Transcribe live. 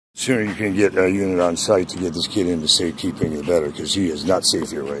sooner you can get a unit on site to get this kid into safekeeping, the better, because he is not safe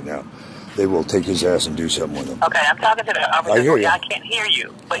here right now. They will take his ass and do something with him. Okay, I'm talking to the officer. I hear you. I can't hear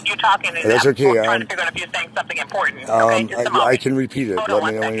you, but you're talking. That's okay. I'm trying to figure out if you're saying something important. Okay, I can repeat it. Let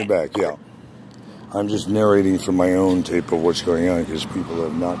me know when you're back. Yeah. I'm just narrating from my own tape of what's going on because people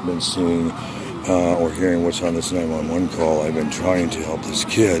have not been seeing or hearing what's on this 911 call. I've been trying to help this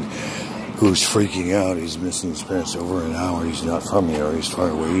kid who's freaking out. He's missing his parents over an hour. He's not from here. He's far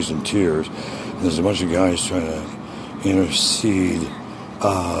away. He's in tears. And there's a bunch of guys trying to intercede,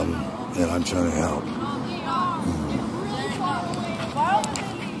 and I'm trying to help.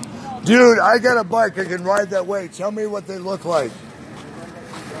 Dude, I got a bike. I can ride that way. Tell me what they look like.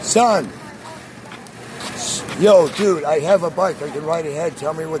 Son. Yo, dude, I have a bike. I can ride ahead.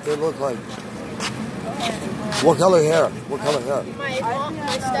 Tell me what they look like. What color hair? What color hair? My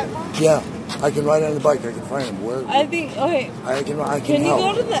stepmom? Yeah, I can ride on the bike. I can find them. Where? I think, okay. I can Can you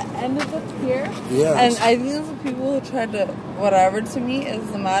help. go to the end of the pier? Yeah. And I think there's the people who tried to, whatever to me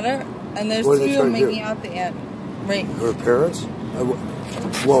is the matter. And there's What are two they people trying to making do? out the end. Right. Her parents?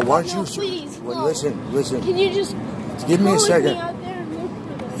 Well, why don't No, you... please, well, no. listen. Can you just Give me go a with second. me out there and look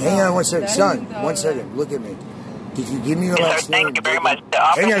for them? Hang on one second. There Son, you go. 1 second. Look at me. If you give me your Yes, last sir, name... thank you very much.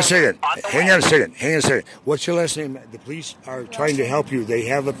 Hang on a second. Hang on a second. What's your last name? The police are trying to help you. They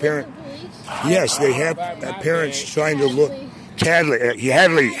have a parent... Yes, they have parents trying to look...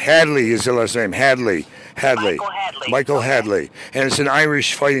 Hadley is the last name. Hadley. Michael Hadley. And it's an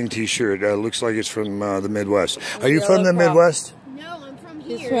Irish fighting t-shirt. Looks like it's from the Midwest. Are you from the Midwest? No, I'm from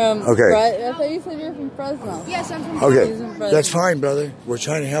He's here. from, Okay. I thought you said you're from Fresno. Yes, I'm from Okay, here. that's fine, brother. We're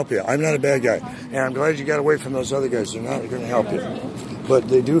trying to help you. I'm not a bad guy. And I'm glad you got away from those other guys. They're not going to help you. But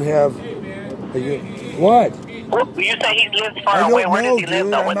they do have... What? You say he lives I far don't away. Where know, does he live,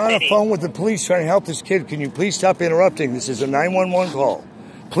 dude. though? I'm What on the city? phone with the police trying to help this kid. Can you please stop interrupting? This is a 911 call.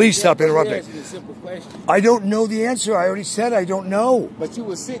 Please stop interrupting. A simple question. I don't know the answer. I already said I don't know. But you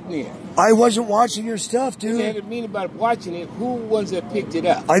were sitting there. I wasn't watching your stuff, You had dude. a meaning about watching it. Who was that picked it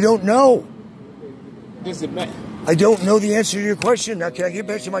up? I don't know. Does it matter? I don't know the answer to your question. Now, can I get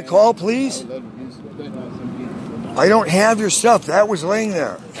back to my call, please? I don't have your stuff. That was laying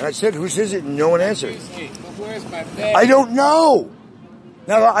there. And I said, whose is it? And no one answered. But where's my bag? I don't know.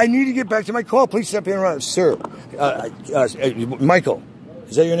 Now, I need to get back to my call. Please stop interrupting. Sir, Michael.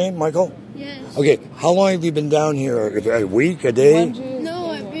 Is that your name, Michael? Yes. Okay, how long have you been down here? A week, a day? No,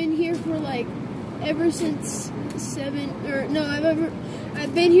 I've been here for like ever since 7 or no,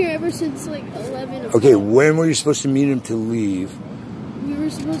 I've been here ever since like 11 o'clock. Okay, when were you supposed to meet him to leave? We were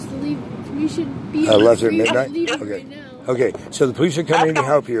supposed to leave. We should be Left at we should midnight? leave Okay. right now. Okay, so the police are coming in to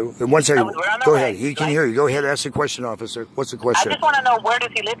help you. And 1 second, We're on the go way. ahead. He can hear you. Go ahead, ask the question, officer. What's the I question? just want to know, where does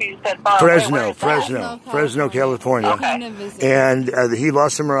he live? You said far away. Where is that? Fresno, California. And he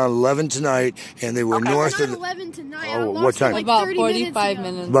lost him around 11 tonight, and they were north Not of 11 tonight. Oh, I what lost it, time? Like About 30 45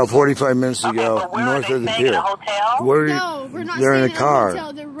 minutes. minutes. about 45 minutes Okay, ago, but where north are of they the staying? In pier. a hotel? Where are you? No, we're not They're in staying a car.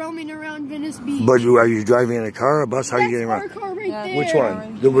 hotel. They're roaming around Venice Beach. But are you driving in a car, a bus? How are you getting That's around? our car right there. Which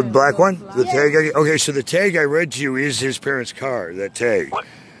one? The black one? The tag? Okay, so the tag I read to you is his parents' car, that tag. Oh,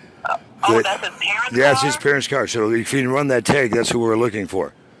 that's his parents' car? That's his parents' car. So if you can run that tag, that's who we're looking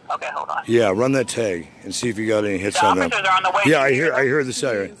for. Okay, hold on. Yeah, run that tag and see if you got any hits The on them. officers are on the way. Yeah, I heard the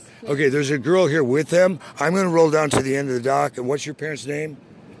siren. Okay, there's a girl here with them. I'm going to roll down to the end of the dock. And what's your parents' name?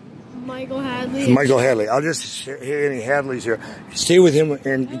 Michael Hadley. Michael Hadley. I'll just hear any Hadleys here. Stay with him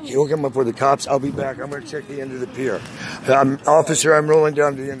and hook him up with the cops. I'll be back. I'm going to check the end of the pier. Officer, I'm rolling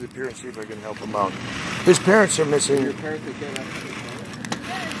down to the end of the pier and see if I can help him out. His parents are missing.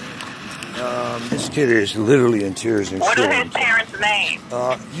 This kid is literally in tears and What is shit. his parents' name?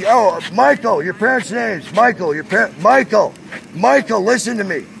 Michael, your parents' names. Michael, listen to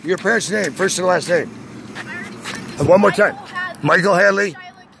me. Your parents' name, first and last name. One more time. Michael Hadley.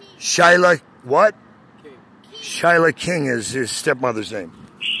 Shyla, what? Shyla King is his stepmother's name.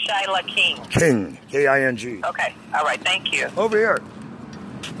 Shyla King. King, K-I-N-G. Okay, all right, thank you. Over here.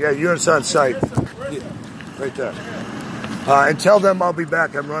 Yeah, units on site. Yeah, right there. And tell them I'll be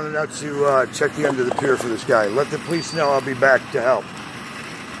back. I'm running out to check the end of the pier for this guy. Let the police know I'll be back to help.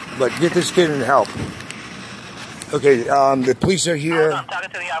 But get this kid and help. Okay, the police are here. I'm talking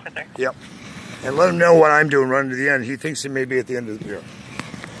to the officer. Yep. And let him know what I'm doing, running to the end. He thinks it may be at the end of the pier.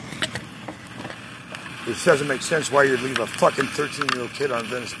 This doesn't make sense why you'd leave a fucking 13-year-old kid on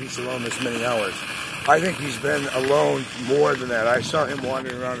Venice Beach alone this many hours. I think he's been alone more than that. I saw him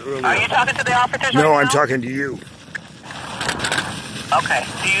wandering around earlier. Are you talking to the officers No, right I'm now? talking to you. Okay,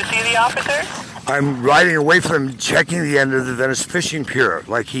 do you see the officers? I'm riding away from him, checking the end of the Venice fishing pier,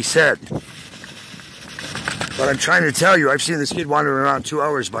 like he said. But I'm trying to tell you, I've seen this kid wandering around 2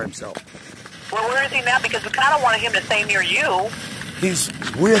 hours by himself. Well, where is he now? Because we kind of wanted him to stay near you. He's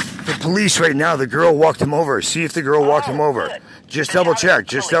with the police right now. The girl walked him over. See if the girl walked him over. Good. Just double check.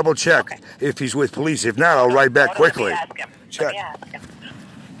 Just double check Okay. if he's with police. If not, I'll write back quickly. Let me ask him. Check. Let me ask him.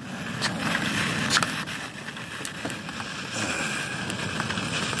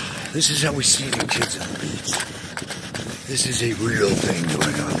 This is how we see the kids on the beach. This is a real thing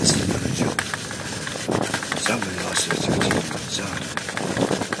going on. This is not a joke. Somebody lost their 13-year-old son.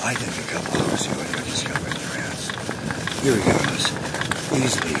 I think a couple hours ago they were discovering their hands. Irregardless,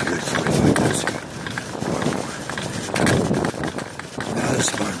 easily a good 45 minutes ago. Or more. Not a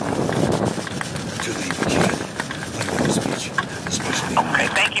smart move to leave a kid like this beach, especially at Okay,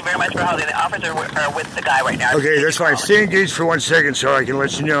 night. thank you very much for holding. The officers are with the guy right now. Okay, that's fine. Stay engaged for 1 second so I can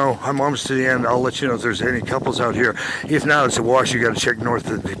let you know. I'm almost to the end. I'll let you know if there's any couples out here. If not, it's a wash. You got to check north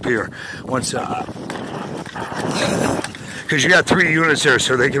of the pier. 1 second. Because you got 3 units there,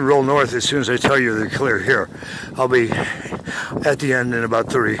 so they can roll north as soon as I tell you they're clear here. I'll be at the end in about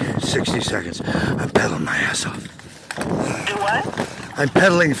 60 seconds. I'm pedaling my ass off. Do what? I'm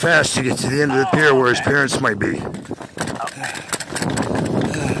pedaling fast to get to the end of the pier where his parents might be.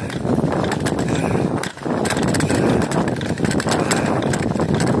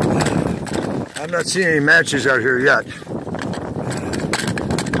 I'm not seeing any matches out here yet.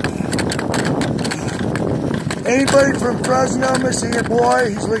 Anybody from Fresno missing a boy?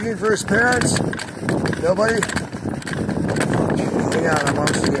 He's looking for his parents. Nobody? Hang on, I'm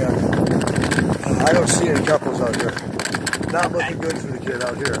almost to the end. I don't see any couples out here. Not looking good for the kid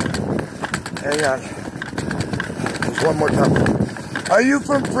out here. Hang on. There's one more couple. Are you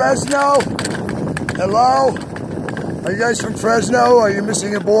from Fresno? Hello? Are you guys from Fresno? Are you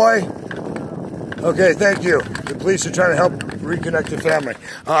missing a boy? Okay, thank you. The police are trying to help reconnect the family.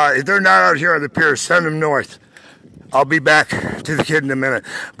 If they're not out here on the pier, send them north. I'll be back to the kid in a minute,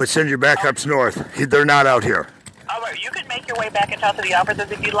 but send your backups north. They're not out here. All right, you can make your way back and talk to the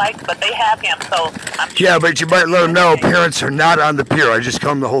officers if you like, but they have him, so I'm sure. Yeah, but you might let them know parents are not on the pier. I just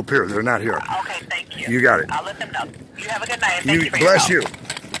combed the whole pier. They're not here. Okay, thank you. You got it. I'll let them know. You have a good night, and thank you for your Bless help.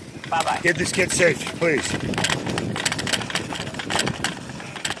 you. Bye-bye. Get this kid safe, please.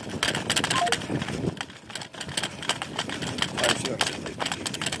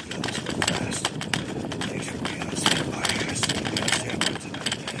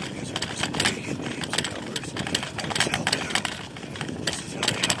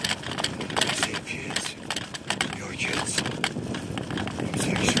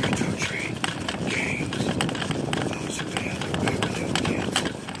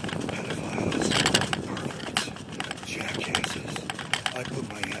 I put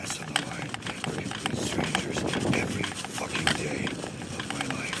my ass on the line for complete strangers every fucking day of my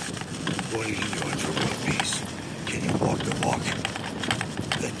life. What are you doing for world peace? Can you walk the walk?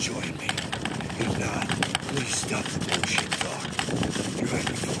 Then join me. If not, please stop the bullshit talk. You're right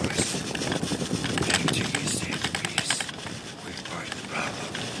before us. And you're taking a stand for peace. We're part of the problem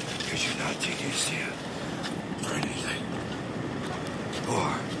because you're not taking a stand for anything. Or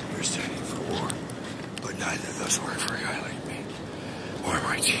you're standing for war. But neither of those work for a guy like me. Or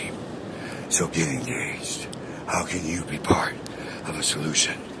my team. So get engaged. How can you be part of a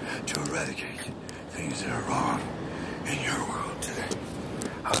solution to eradicate things that are wrong in your world today?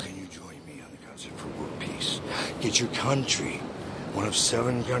 How can you join me on the Concert for World Peace? Get your country, one of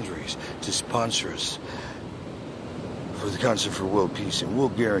 7 countries, to sponsor us for the Concert for World Peace, and we'll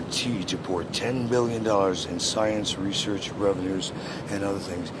guarantee to pour $10 billion in science, research, revenues, and other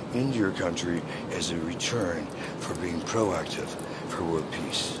things into your country as a return for being proactive for world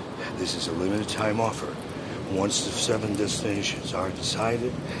peace. This is a limited time offer. Once the 7 destinations are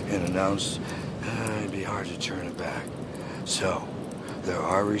decided and announced, it'd be hard to turn it back. So, there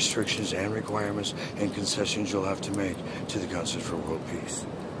are restrictions and requirements and concessions you'll have to make to the Concert for World Peace.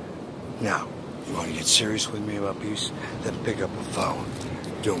 Now, you want to get serious with me about peace? Then pick up a phone.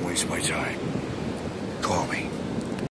 Don't waste my time. Call me.